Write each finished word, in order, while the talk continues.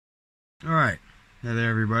Alright, hey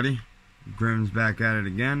there everybody, Grimm's back at it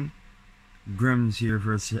again. Grimm's here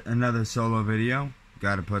for another solo video.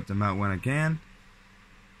 Gotta put them out when I can.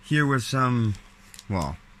 Here with some,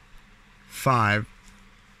 well, 5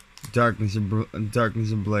 Darkness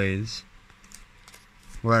Ablaze.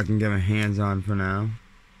 What I can get my hands on for now.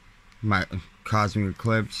 My Cosmic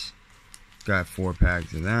Eclipse. Got 4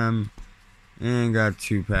 packs of them. And got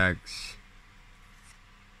 2 packs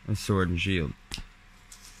of Sword and Shield.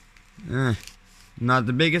 Not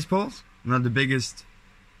the biggest pulls, not the biggest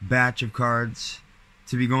batch of cards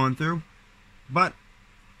to be going through, but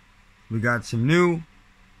we got some new,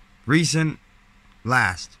 recent,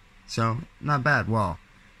 last, so not bad. Well,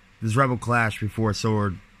 there's Rebel Clash before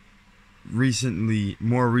Sword, more recent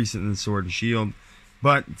than Sword and Shield,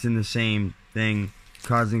 but it's in the same thing.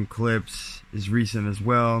 Cosmic Eclipse is recent as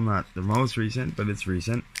well, not the most recent, but it's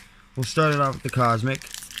recent. We'll start it off with the Cosmic,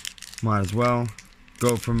 might as well.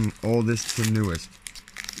 Go from oldest to newest.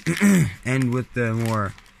 End with the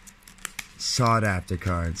more sought after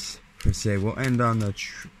cards, per se. We'll end on the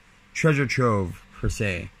treasure trove, per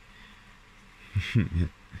se.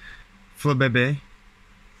 Flabebe.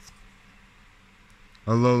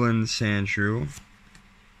 Alolan Sandshrew.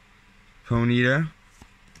 Ponyta.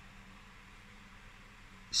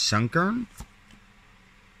 Sunkern.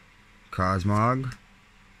 Cosmog.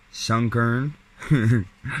 Sunkern.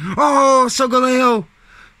 Oh, Solgaleo!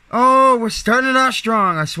 Oh, we're starting it off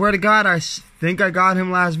strong. I swear to God, I think I got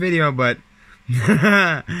him last video, but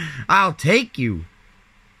I'll take you.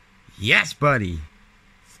 Yes, buddy.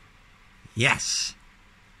 Yes.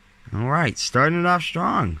 Alright, starting it off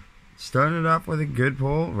strong. Starting it off with a good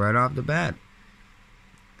pull right off the bat.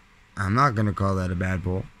 I'm not going to call that a bad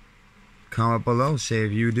pull. Comment below, say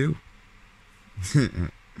if you do.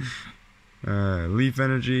 Leaf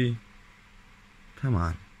Energy. Come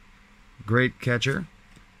on. Great Catcher.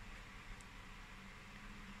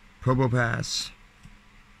 Probopass.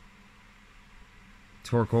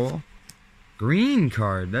 Torkoal. Green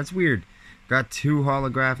card. That's weird. Got 2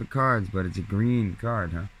 holographic cards, but it's a green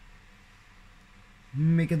card, huh?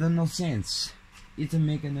 Making no sense. It's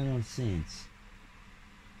making no sense.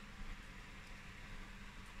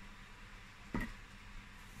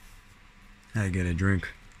 Had to get a drink.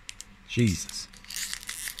 Jesus.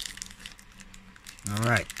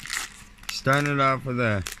 Alright. Starting it off with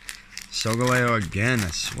a Solgaleo again.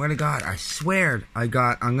 I swear to God,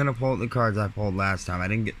 I'm gonna pull the cards I pulled last time. I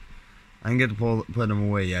didn't get to put them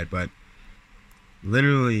away yet, but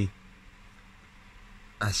literally,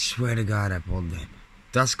 I swear to God, I pulled them.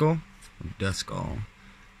 Duskull.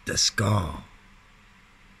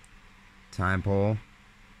 Time Pole.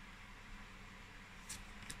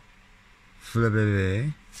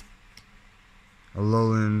 Flabebe.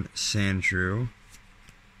 Alolan Sandshrew.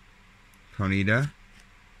 Ponyta.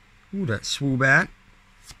 Ooh, that Swoobat.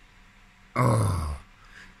 Oh.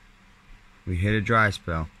 We hit a dry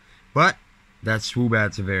spell. But that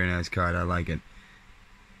Swoobat's a very nice card. I like it.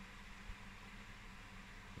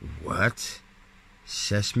 What?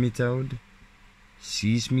 Sesame Toad?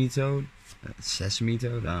 Sesame Toad? Sesame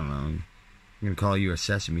Toad? I don't know. I'm gonna call you a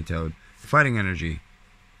Sesame Toad. Fighting Energy.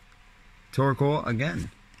 Torkoal again.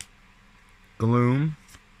 Gloom.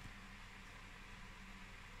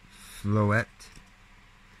 Floette.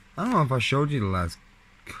 I don't know if I showed you the last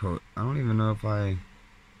code. I don't even know if I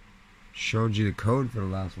showed you the code for the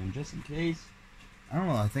last one, just in case. I don't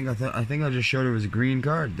know. I think I just showed it was a green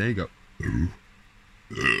card. There you go.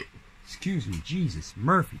 Excuse me, Jesus,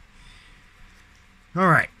 Murphy. All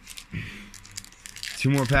right, 2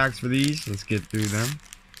 more packs for these. Let's get through them.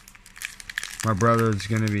 My brother's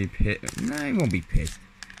gonna be pissed. Nah, he won't be pissed,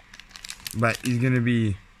 but he's gonna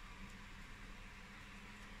be.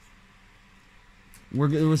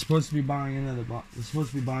 We're supposed to be buying another box. We're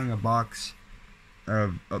supposed to be buying a box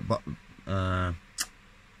of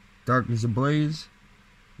Darkness Ablaze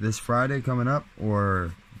this Friday coming up,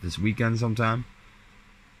 or this weekend sometime.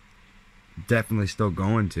 Definitely still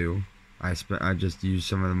going to. I just used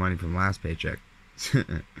some of the money from last paycheck.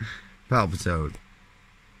 Palpitoad.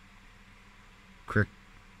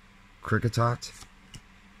 Cricketot.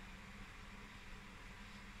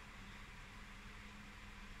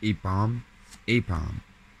 Apom. Apom.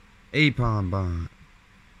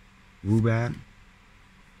 Woobat.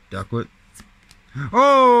 Ducklet.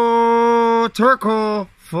 Oh, Torkoal.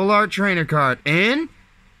 Full art trainer card. And?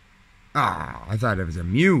 Ah, I thought it was a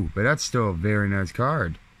Mew, but that's still a very nice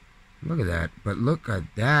card. Look at that. But look at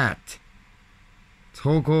that.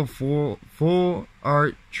 Torkoal full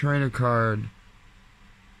art trainer card.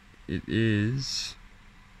 It is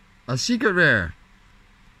a secret rare.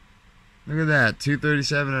 Look at that.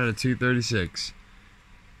 237 out of 236.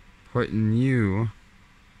 putting you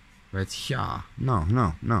right here.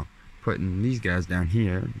 No. Putting these guys down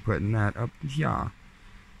here. Putting that up here.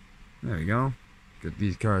 There we go. Get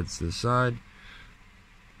these cards to the side.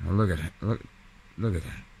 Oh, look at it. Look at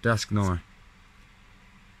that. Dusknor.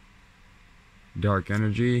 Dark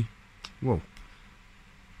energy. Whoa.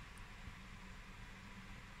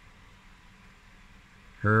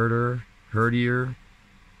 Herdier.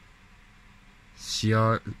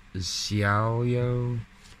 Celio.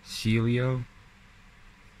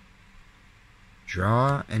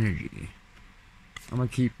 Draw energy. I'm gonna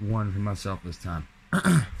keep one for myself this time.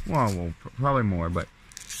 well, probably more, but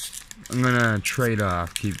I'm gonna trade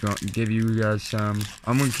off. Give you guys some.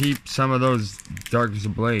 I'm gonna keep some of those Darkness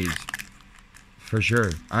Ablaze for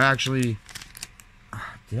sure. I actually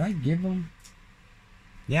did I give them?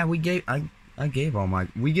 Yeah, we gave. I gave all my.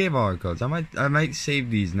 We gave all our codes. I might save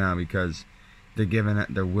these now because they're giving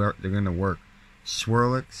it. They're gonna work.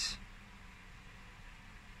 Swirlix,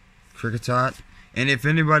 Cricketot, and if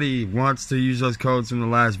anybody wants to use those codes from the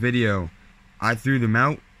last video, I threw them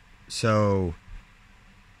out, so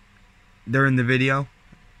they're in the video.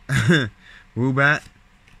 Woobat,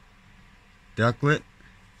 Ducklet.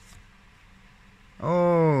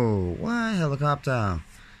 Oh, what helicopter?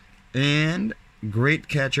 And Great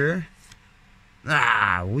Catcher.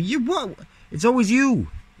 Well, what? It's always you.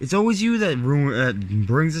 It's always you that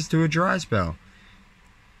brings us to a dry spell.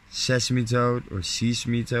 Sesame Toad or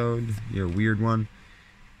Sesame Toad. You're a weird one.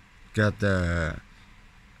 Got the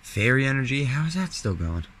Fairy Energy. How is that still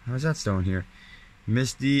going? How is that still in here?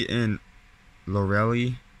 Misty and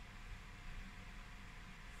Lorelli.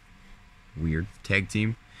 Weird. Tag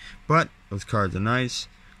team. But those cards are nice.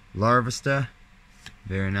 Larvesta.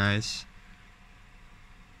 Very nice.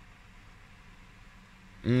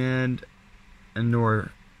 And Anorith.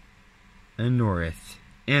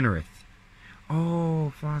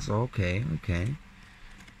 Oh, Fossil. Okay.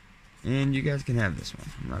 And you guys can have this one.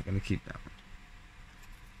 I'm not going to keep that one.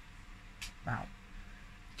 Wow.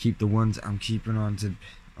 Keep the ones I'm keeping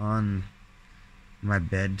on my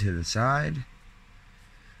bed to the side.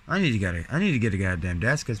 I need to get a goddamn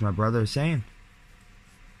desk, as my brother is saying.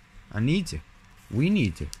 I need to. We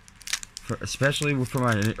need to. Especially for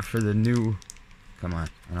the new. Come on,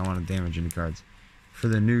 I don't want to damage any cards. For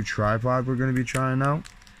the new tripod we're going to be trying out.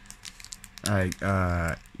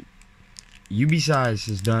 Ubisize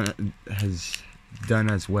has done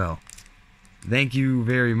as well. Thank you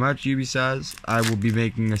very much, Ubisize. I will be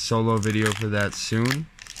making a solo video for that soon.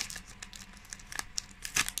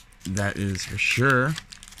 That is for sure.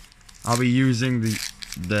 I'll be using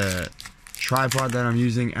the tripod that I'm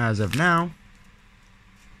using as of now,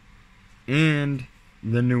 and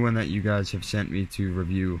the new one that you guys have sent me to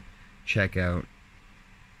review, check out,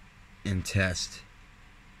 and test.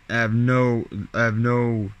 I have no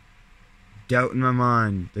doubt in my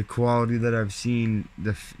mind the quality that I've seen,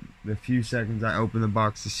 the few seconds I open the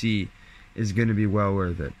box to see, is going to be well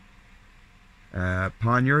worth it.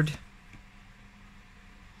 Poniard,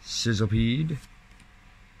 Sizzlepede,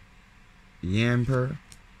 Yamper,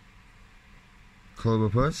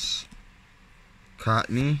 Clobopus,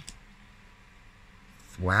 Cottony,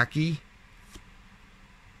 Thwacky.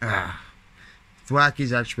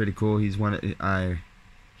 Thwacky's actually pretty cool. He's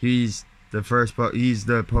he's the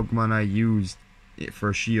Pokemon I used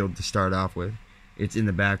for Shield to start off with. It's in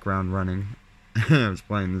the background running. I was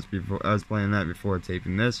playing that before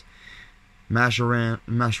taping this. Mashrana?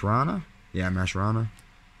 Yeah, Mashrana.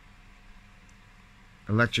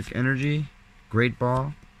 Electric Energy, Great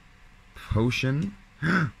Ball, Potion.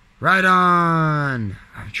 Right on!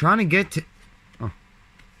 I'm trying to get to. Oh,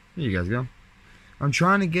 here you guys go. I'm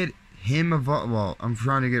trying to get him evolved. I'm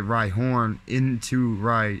trying to get Rhyhorn into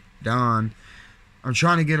Rhydon. I'm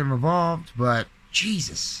trying to get him evolved, but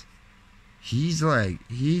Jesus, he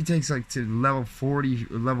takes like to level 40,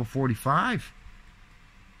 level 45.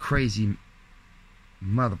 Crazy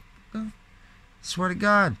mother. Swear to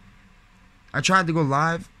God. I tried to go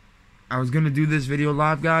live. I was gonna do this video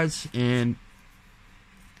live, guys, and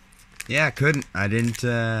yeah, I couldn't. I didn't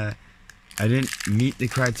meet the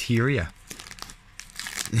criteria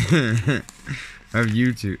of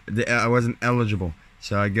YouTube. I wasn't eligible,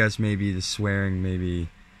 so I guess maybe the swearing maybe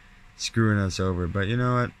screwing us over. But you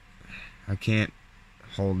know what? I can't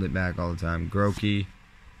hold it back all the time. Grookey,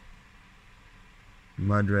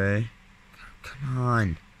 Mudray. Come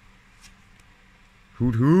on.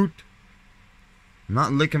 Hoot hoot. I'm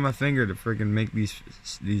not licking my finger to freaking make these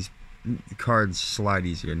cards slide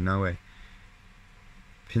easier. No way.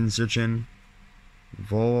 Pinsirchin,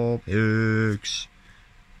 Vulpix,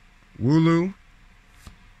 Wooloo.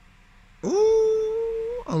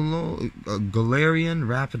 Ooh, a Galarian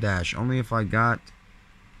Rapidash. Only if I got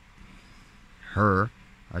her,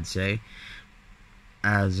 I'd say,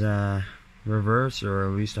 as a reverse or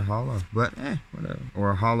at least a holo. But, whatever.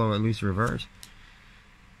 Or a holo, at least reverse.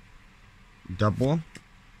 Double.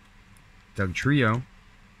 Doug Trio.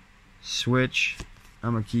 Switch.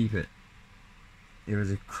 I'm gonna keep it. It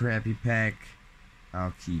was a crappy pack.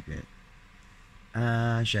 I'll keep it.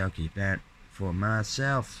 I shall keep that for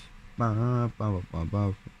myself. Alright,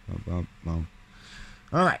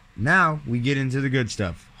 now we get into the good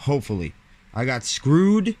stuff. Hopefully. I got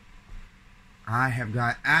screwed. I have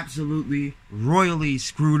got absolutely royally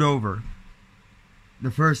screwed over.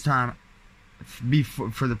 The first time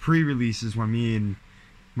before, for the pre-releases, when me and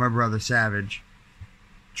my brother Savage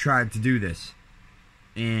tried to do this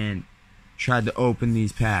and tried to open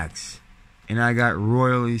these packs, and I got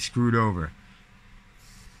royally screwed over.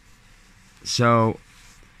 So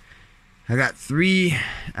I got 3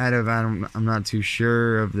 out of, I'm not too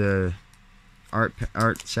sure of the art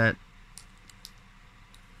set.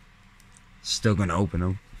 Still gonna open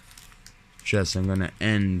them. Just I'm gonna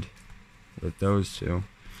end with those 2.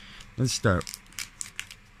 Let's start.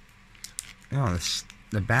 Oh,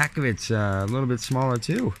 the back of it's a little bit smaller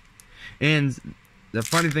too. And the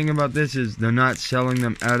funny thing about this is they're not selling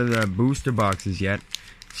them out of the booster boxes yet.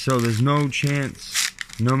 So there's no chance,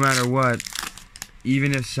 no matter what,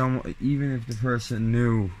 even if the person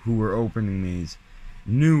knew who were opening these,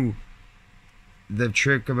 knew the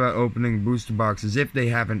trick about opening booster boxes, if they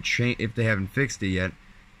haven't fixed it yet,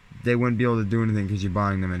 they wouldn't be able to do anything because you're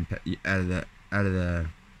buying them out of the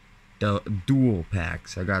dual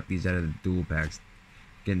packs. I got these out of the dual packs,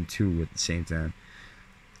 getting 2 at the same time.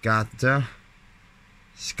 Gothita,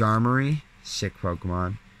 Skarmory, sick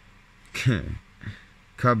Pokemon.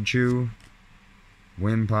 Cubchoo,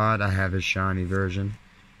 Wimpod, I have his shiny version.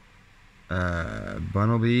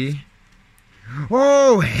 Bunnelby.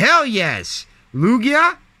 Oh, hell yes!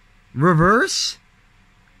 Lugia? Reverse?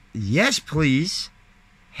 Yes, please.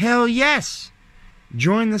 Hell yes.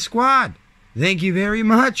 Join the squad. Thank you very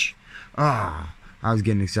much. Ah, I was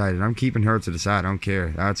getting excited. I'm keeping her to the side. I don't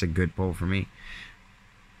care. That's a good pull for me.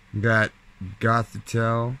 Got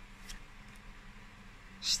Gothitelle,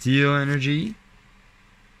 Steel Energy,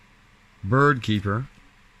 Birdkeeper,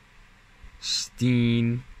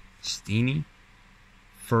 Steenie,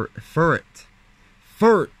 Furret.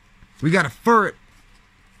 We got a Furret.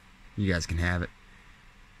 You guys can have it.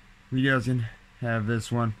 You guys can have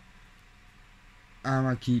this one. I'm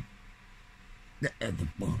gonna keep the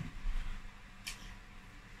bone.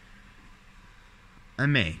 I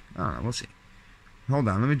may. I don't know. We'll see. Hold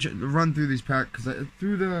on. Let me run through these packs, because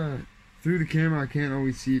through the camera I can't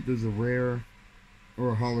always see if there's a rare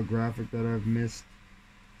or a holographic that I've missed.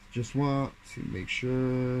 Just want to make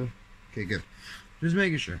sure. Okay, good. Just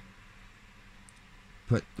making sure.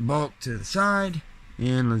 Put the bulk to the side,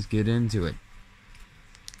 and let's get into it.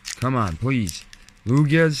 Come on, please.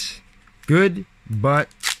 Lugia's good, but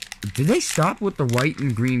did they stop with the white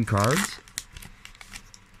and green cards?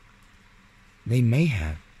 They may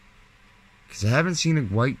have. Because I haven't seen a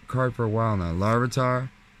white card for a while now. Larvitar,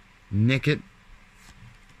 Nickit,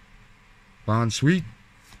 Bonsweet,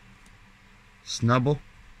 Snubble.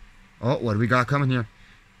 Oh, what do we got coming here?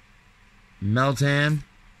 Meltan,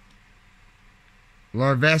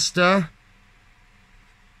 Larvesta.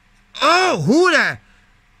 Oh, who the?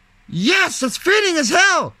 Yes, that's fitting as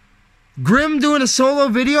hell. Grim doing a solo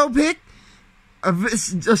video pick, a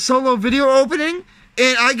solo video opening,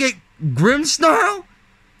 and I get Grimmsnarl.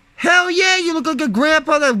 Hell yeah, you look like a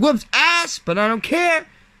grandpa that whoops ass, but I don't care.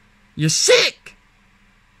 You're sick.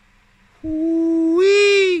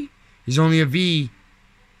 Whee. He's only a V,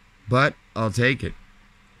 but I'll take it.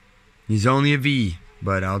 He's only a V,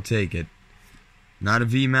 but I'll take it. Not a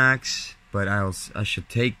V max, but I should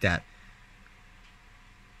take that.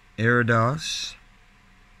 Aridos,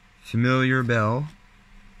 Familiar Bell,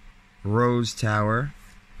 Rose Tower.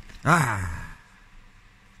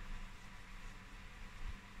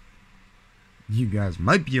 You guys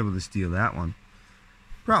might be able to steal that one.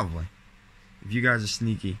 Probably. If you guys are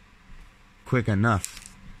sneaky. Quick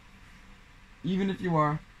enough. Even if you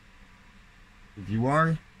are. If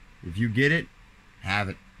you get it, have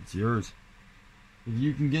it. It's yours. If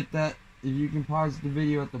you can get that, if you can pause the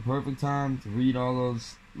video at the perfect time to read all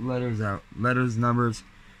those letters out, numbers,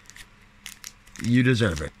 you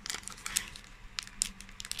deserve it.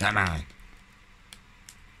 Come on.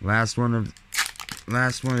 Last one of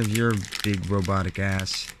your big robotic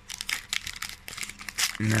ass.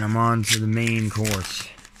 And then I'm on to the main course.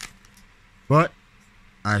 But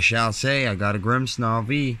I shall say I got a Grimmsnarl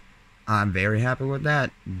V. I'm very happy with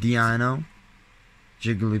that. Deino,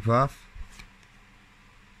 Jigglypuff,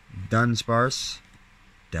 Dunsparce,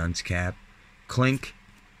 Dunscap, Clink,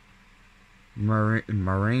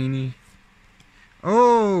 Marini.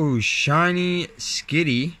 Oh, shiny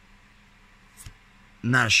Skitty.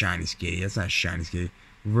 Not a shiny Skitty. That's not a shiny Skitty.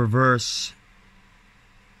 Reverse.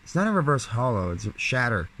 It's not a reverse hollow. It's a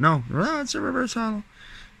shatter. No, it's a reverse hollow.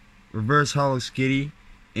 Reverse hollow Skitty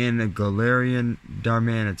and a Galarian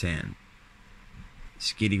Darmanitan.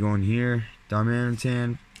 Skitty going here.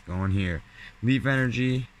 Darmanitan going here. Leaf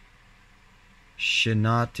Energy.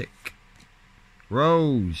 Shinotic.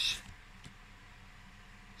 Rose.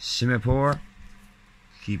 Simipour.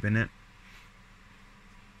 Keeping it.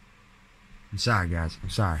 I'm sorry, guys. I'm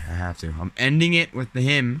sorry. I have to. I'm ending it with the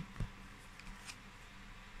hymn.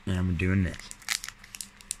 And I'm doing this.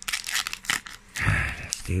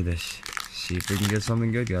 Let's do this. See if we can get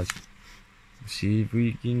something good, guys. See if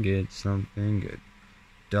we can get something good.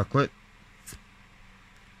 Ducklet.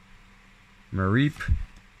 Mareep.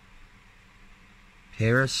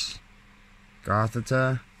 Paris.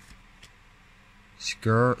 Gothita.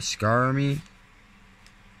 Skarmy.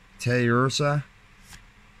 Tayursa.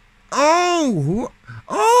 Oh!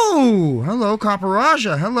 Hello,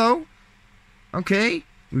 Copperajah. Hello. Okay.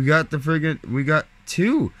 We got we got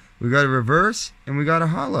two. We got a reverse and we got a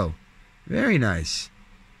hollow. Very nice.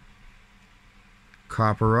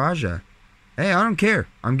 Copperajah. Hey, I don't care.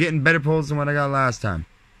 I'm getting better pulls than what I got last time.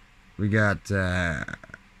 We got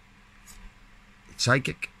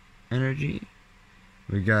Psychic Energy.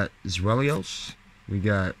 We got Zwellios. We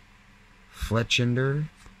got Fletchinder.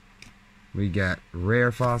 We got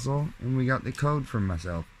Rare Fossil. And we got the code from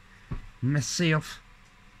myself.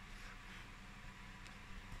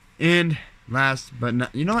 And last but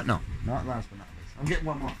not... You know what? No. Not last but not least. I'm getting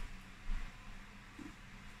one more.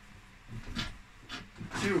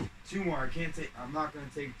 Two more. I can't take... I'm not going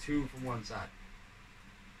to take two from one side.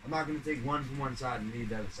 I'm not going to take one from one side and leave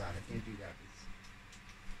the other side. I can't do that.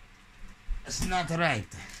 That's not right.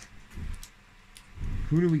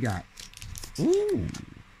 Who do we got? Ooh.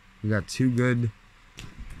 We got two good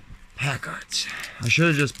pack arts. I should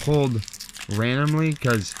have just pulled randomly,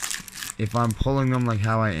 because if I'm pulling them like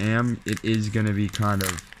how I am, it is going to be kind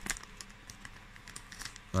of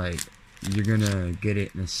like you're going to get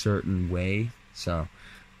it in a certain way. So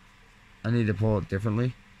I need to pull it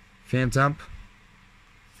differently. Phantump,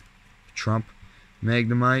 Trump,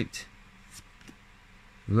 Magnemite,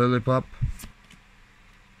 Lillipup,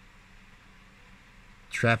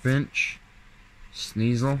 Trapinch,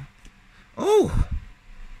 Sneasel. Oh!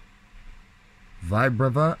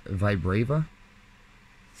 Vibrava.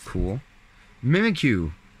 Cool.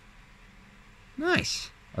 Mimikyu. Nice.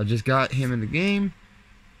 I just got him in the game.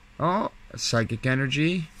 Oh, Psychic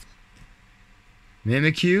Energy.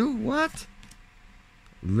 Mimikyu. What?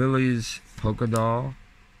 Lily's Pokédoll.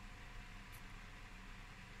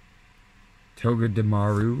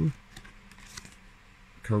 Togedemaru.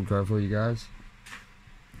 Code card for you guys.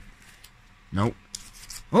 Nope.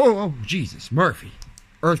 Oh, Jesus. Murphy.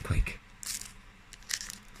 Earthquake.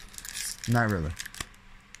 Not really.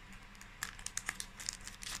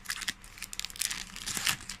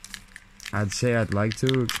 I'd say I'd like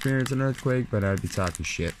to experience an earthquake, but I'd be talking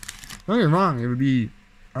shit. Don't get me wrong. It would be...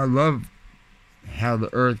 I love how the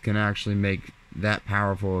earth can actually make that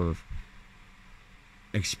powerful of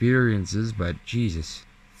experiences, but Jesus.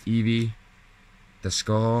 Eevee. The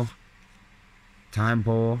Skull. Time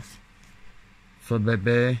Pole.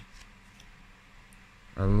 Flabebe.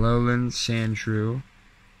 Alolan Sandshrew.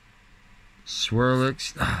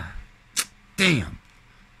 Swirlix. Damn.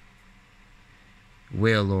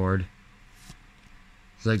 Wailord.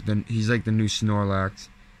 He's like the new Snorlax.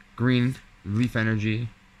 Green. Leaf Energy.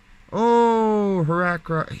 Oh,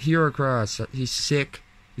 Heracross. He's sick.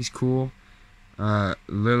 He's cool.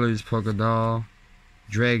 Lily's Pokédoll.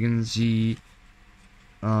 Dragon Z.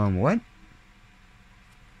 What?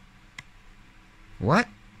 What?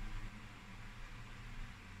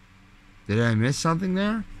 Did I miss something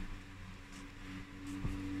there?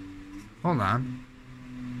 Hold on.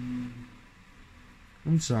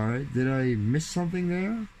 I'm sorry. Did I miss something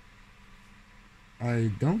there?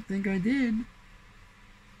 I don't think I did.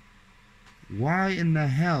 Why in the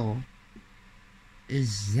hell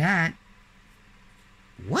is that?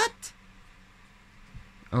 What?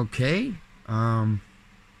 Okay. Are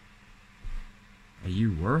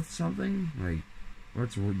you worth something? Like,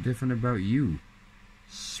 what's different about you?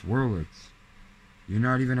 Swirlix. You're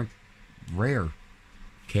not even a rare.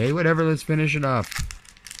 Okay, whatever, let's finish it off.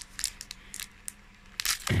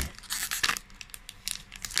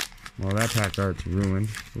 Well, that pack art's ruined,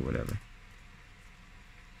 but whatever.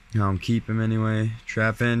 I'll keep him anyway.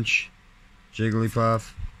 Trapinch.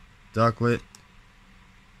 Jigglypuff, Ducklet,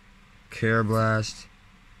 Carablast,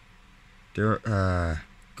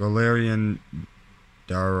 Galarian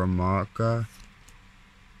Darumaka,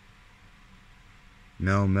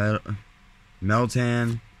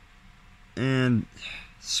 Meltan, and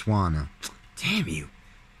Swanna. Damn you,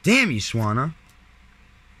 Swanna.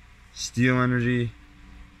 Steel Energy,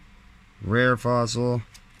 Rare Fossil,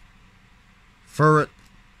 Furret,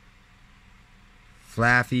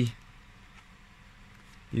 Flaffy.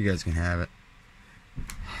 You guys can have it.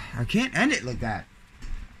 I can't end it like that.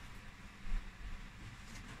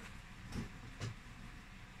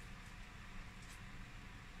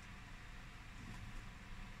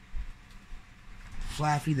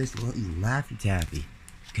 Flaffy, this little Laffy Taffy.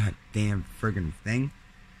 Goddamn friggin' thing.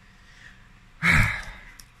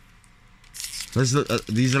 These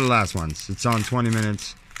are the last ones. It's on 20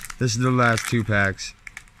 minutes. This is the last 2 packs.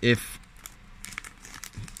 If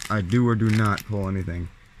I do or do not pull anything,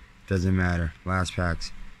 doesn't matter. Last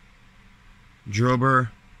packs.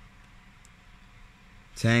 Drillbur,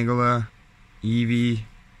 Tangela, Eevee,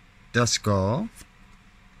 Duskull,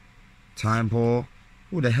 Timepole.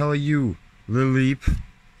 Who the hell are you? Lilleep.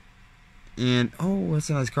 And, oh, that's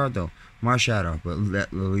a nice card though. Marshadow, but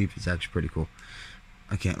that Lilleep is actually pretty cool.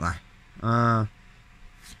 I can't lie.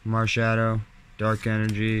 Marshadow, Dark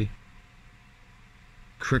Energy,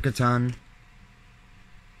 Cricketon,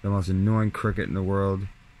 the most annoying cricket in the world,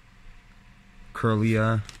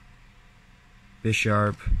 Curlia,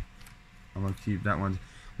 Bisharp. I'm gonna keep that one.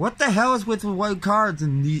 What the hell is with the white cards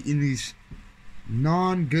in these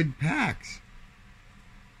non-good packs?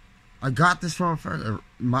 I got this from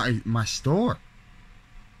my store,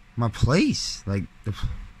 my place. Like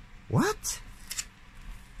what?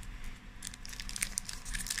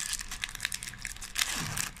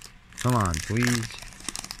 Come on, please.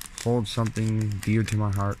 Hold something dear to my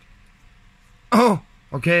heart. Oh!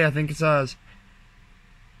 Okay, I think it's us.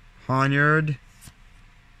 Honyard.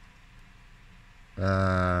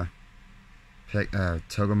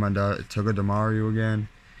 Togedemaru again.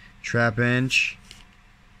 Trapinch.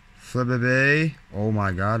 Flibebe. Oh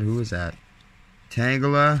my god, who is that?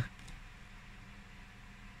 Tangela.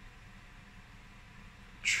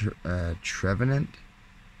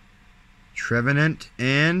 Trevenant,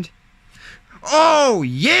 and... Oh,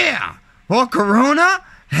 yeah! Oh, Corona?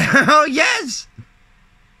 Hell yes!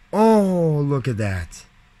 Oh, look at that.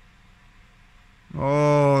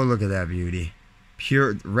 Oh, look at that beauty.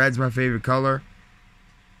 Pure red's my favorite color.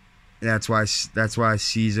 That's why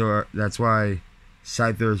Scyther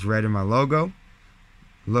is red in my logo.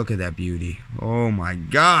 Look at that beauty. Oh my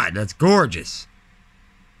god, that's gorgeous.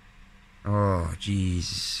 Oh,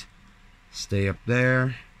 jeez. Stay up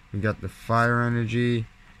there. We got the Fire Energy,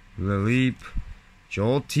 Lilleep,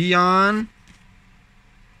 Jolteon,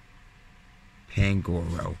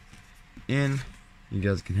 Pangoro. And you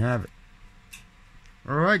guys can have it.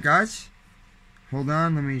 Alright, guys. Hold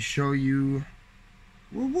on, let me show you.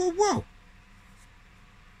 Whoa.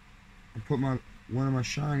 I put one of my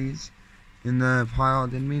shinies in the pile. I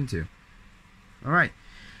didn't mean to. Alright.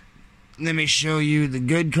 Let me show you the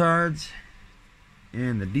good cards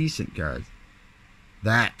and the decent cards.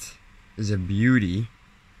 That is a beauty.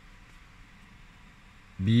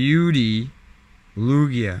 Lugia.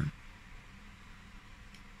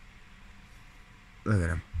 Look at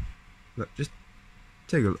him. Look, just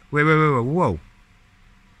take a look. Wait, whoa.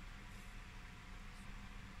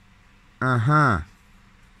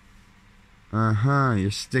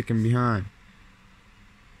 You're sticking behind.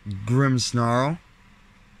 Grimmsnarl.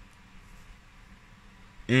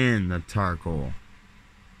 And the Tarkle.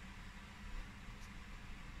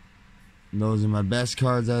 Those are my best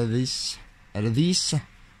cards out of these.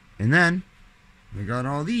 And then we got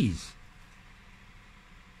all these.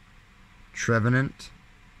 Trevenant.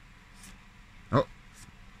 Oh.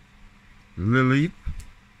 Lilleep.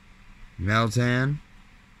 Meltan.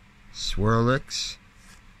 Swirlix.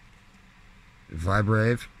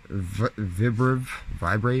 Vibrave.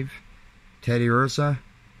 Teddy Ursa.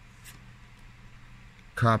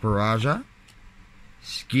 Copperaja.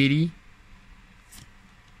 Skitty.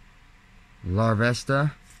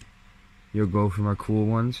 Larvesta. You'll go for my cool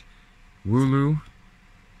ones. Wooloo.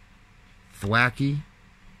 Thwacky.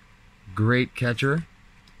 Great Catcher.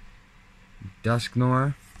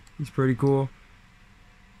 Dusknoir. He's pretty cool.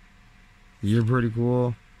 You're pretty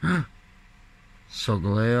cool.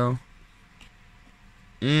 Solgaleo.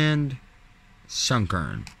 And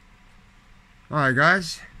Sunkern. Alright,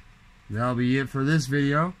 guys. That'll be it for this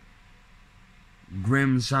video.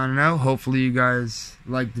 Grim signing out. Hopefully you guys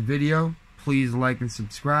liked the video. Please like and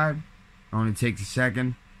subscribe. It only takes a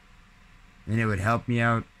second, and it would help me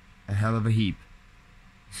out a hell of a heap.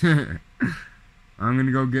 I'm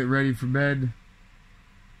gonna go get ready for bed,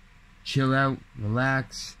 chill out,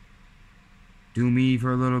 relax, do me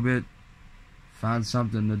for a little bit, find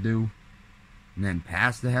something to do, and then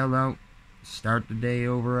pass the hell out, start the day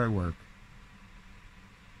over at work.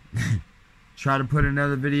 Try to put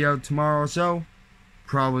another video tomorrow or so.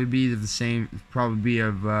 Probably be the same, probably be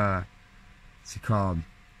of, what's it called?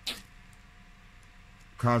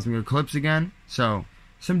 Cosmic Eclipse again. So,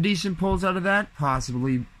 some decent pulls out of that.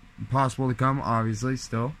 Possible to come, obviously,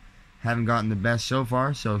 still. Haven't gotten the best so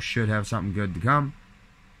far, so should have something good to come.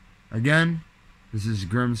 Again, this is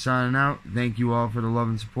Grim signing out. Thank you all for the love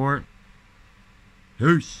and support.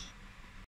 Peace.